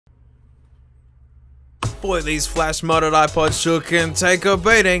Boy, these flash modded iPods sure can take a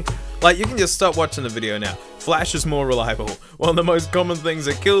beating. Like, you can just stop watching the video now. Flash is more reliable. One of the most common things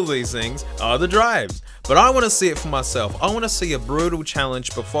that kills these things are the drives. But I want to see it for myself. I want to see a brutal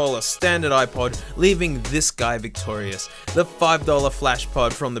challenge befall a standard iPod, leaving this guy victorious. The $5 flash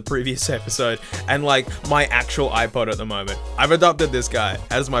pod from the previous episode, and like my actual iPod at the moment. I've adopted this guy,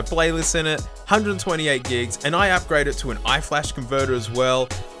 has my playlist in it, 128 gigs, and I upgrade it to an iFlash converter as well.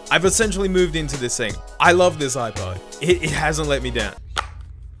 I've essentially moved into this thing. I love this iPod. It hasn't let me down.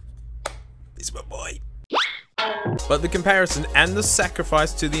 It's my boy. But the comparison and the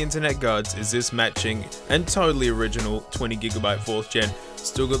sacrifice to the internet gods is this matching and totally original 20GB 4th gen.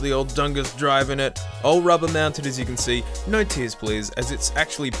 Still got the old Dungus drive in it, all rubber mounted as you can see, no tears please, as it's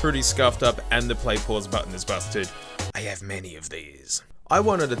actually pretty scuffed up and the play pause button is busted. I have many of these. I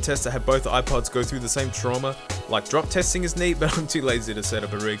wanted a test to have both iPods go through the same trauma. Like, drop testing is neat, but I'm too lazy to set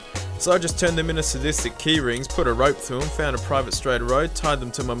up a rig. So I just turned them into sadistic key rings, put a rope through them, found a private straight road, tied them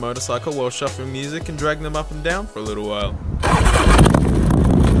to my motorcycle while shuffling music and dragged them up and down for a little while.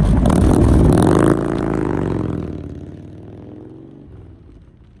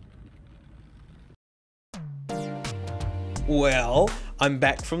 Well, I'm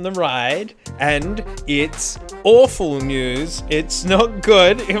back from the ride, and it's awful news. It's not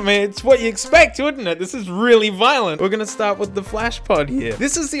good. I mean, it's what you expect, wouldn't it? This is really violent. We're gonna start with the flash pod here.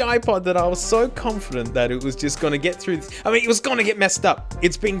 This is the iPod that I was so confident that it was just gonna get through. I mean, it was gonna get messed up.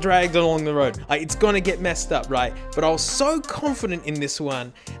 It's being dragged along the road. Like, it's gonna get messed up, right? But I was so confident in this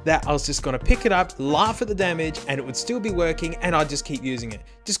one that I was just gonna pick it up, laugh at the damage, and it would still be working, and I'd just keep using it.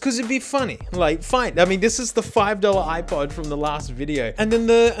 Just because it'd be funny. Like, fine. I mean, this is the $5 iPod from the last video. And then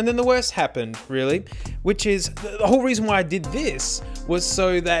the worst happened, really, which is the whole reason why I did this was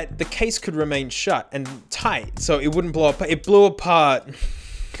so that the case could remain shut and tight, so it wouldn't blow up. It blew apart.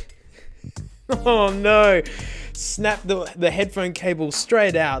 Oh no! Snapped the headphone cable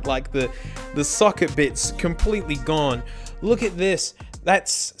straight out, like the socket bits completely gone. Look at this.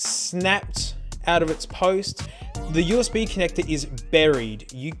 That's snapped out of its post. The USB connector is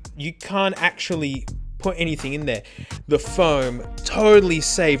buried. You can't actually put anything in there. The foam totally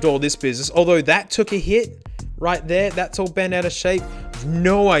saved all this business, although that took a hit right there. That's all bent out of shape.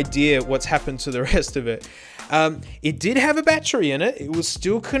 No idea what's happened to the rest of it. It did have a battery in it. It was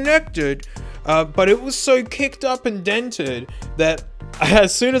still connected, but it was so kicked up and dented that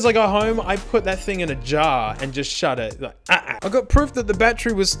as soon as I got home, I put that thing in a jar and just shut it. Like, I got proof that the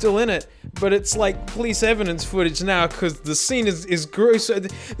battery was still in it, but it's like police evidence footage now because the scene is gross.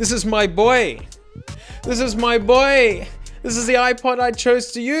 This is my boy. This is my boy. This is the iPod I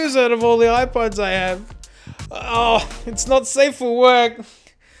chose to use out of all the iPods I have. Oh, it's not safe for work.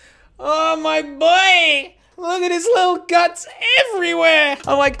 Oh, my boy. Look at his little guts everywhere.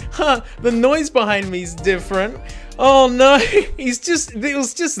 I'm like, huh, the noise behind me is different. Oh no, it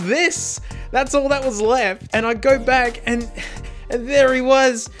was just this. That's all that was left. And I go back and there he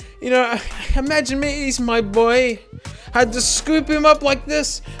was. You know, imagine me, he's my boy. I had to scoop him up like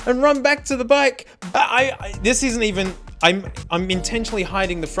this and run back to the bike. This isn't even, I'm intentionally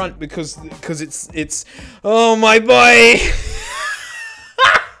hiding the front because it's, oh my boy.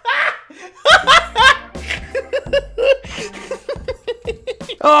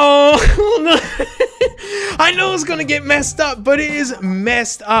 Oh no. I know it's gonna get messed up, but it is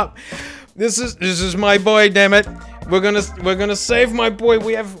messed up. This is my boy, damn it. We're gonna save my boy.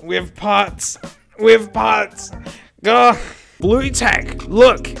 We have parts. We have parts. Go. Blue tack.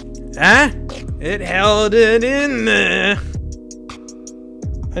 Look. Huh? It held it in there.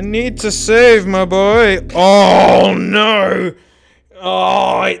 I need to save my boy. Oh no.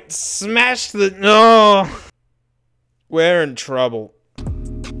 Oh, it smashed the. No. We're in trouble.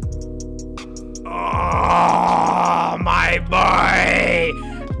 Oh, my boy!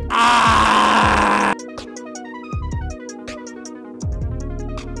 Ah!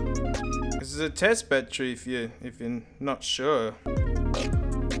 This is a test battery if you're not sure.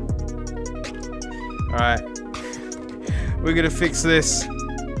 All right, we're gonna fix this.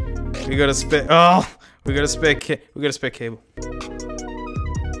 We got a spare. Oh, we got a spare cable.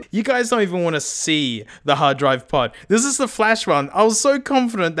 You guys don't even want to see the hard drive pod. This is the flash one. I was so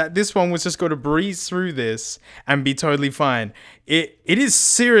confident that this one was just going to breeze through this and be totally fine. It is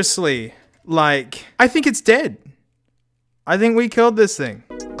seriously, like, I think it's dead. I think we killed this thing.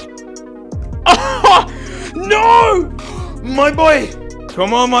 Oh, no! My boy!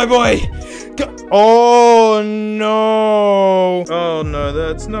 Come on, my boy! Oh, no! Oh, no,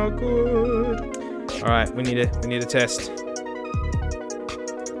 that's not good. All right, we need a test.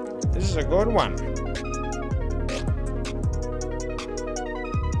 This is a good one.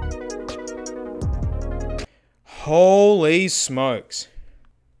 Holy smokes.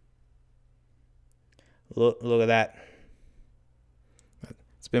 Look at that.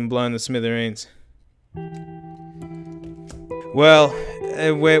 It's been blown to smithereens. Well,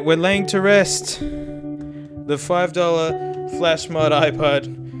 we're laying to rest the $5 flash mod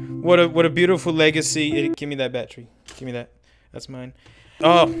iPod. What a beautiful legacy. Give me that battery. Give me that. That's mine.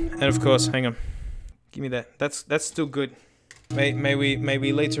 Oh, and of course, hang on. Give me that. That's still good. May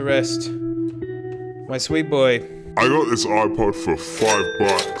we lay to rest my sweet boy. I got this iPod for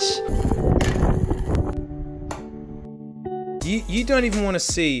 $5. You don't even want to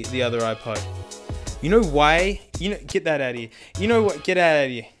see the other iPod. You know why? Get that out of here. You know what? Get out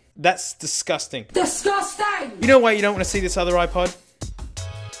of here. That's disgusting. Disgusting! You know why you don't want to see this other iPod?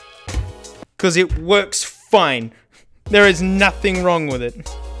 Because it works fine. There is nothing wrong with it.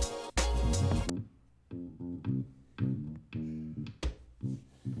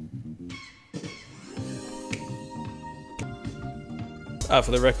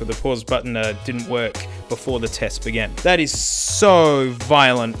 For the record, the pause button didn't work before the test began. That is so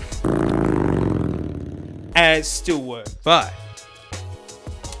violent. And it still worked. But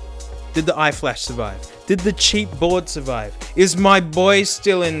did the iFlash survive? Did the cheap board survive? Is my boy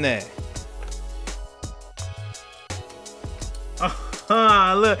still in there?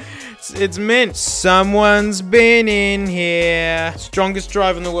 Ah, look, it's mint. Someone's been in here. Strongest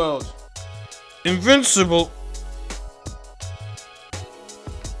drive in the world. Invincible.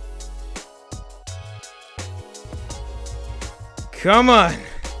 Come on.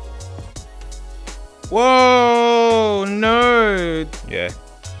 Whoa, no. Yeah,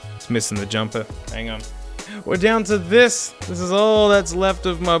 it's missing the jumper. Hang on. We're down to this. This is all that's left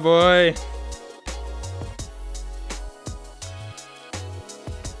of my boy.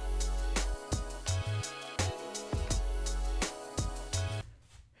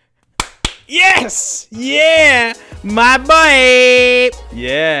 Yes! Yeah! My boy!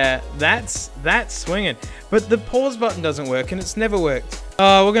 Yeah, that's swinging. But the pause button doesn't work, and it's never worked.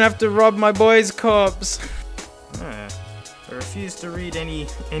 Oh, we're gonna have to rob my boy's corpse. I refuse to read any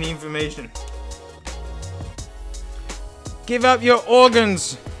information. Give up your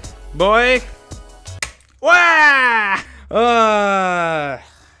organs, boy. Wah!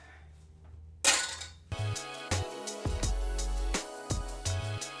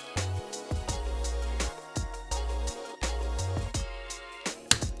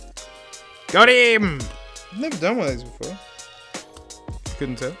 Got him! I've never done one of these before.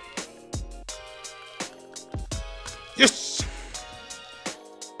 Couldn't tell. Yes!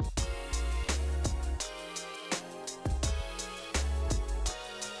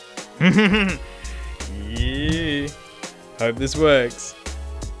 Yeah. Hope this works.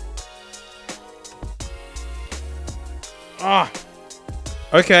 Ah!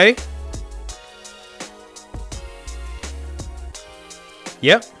 Okay.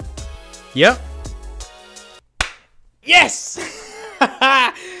 Yep. Yep. Yes!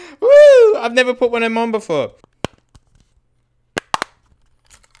 Woo! I've never put one of them on before.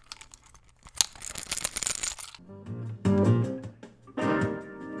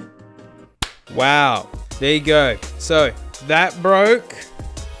 Wow. There you go. So, that broke.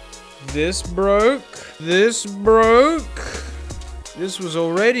 This broke. This broke. This was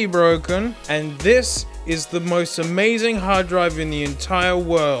already broken. And this is the most amazing hard drive in the entire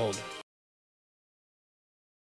world.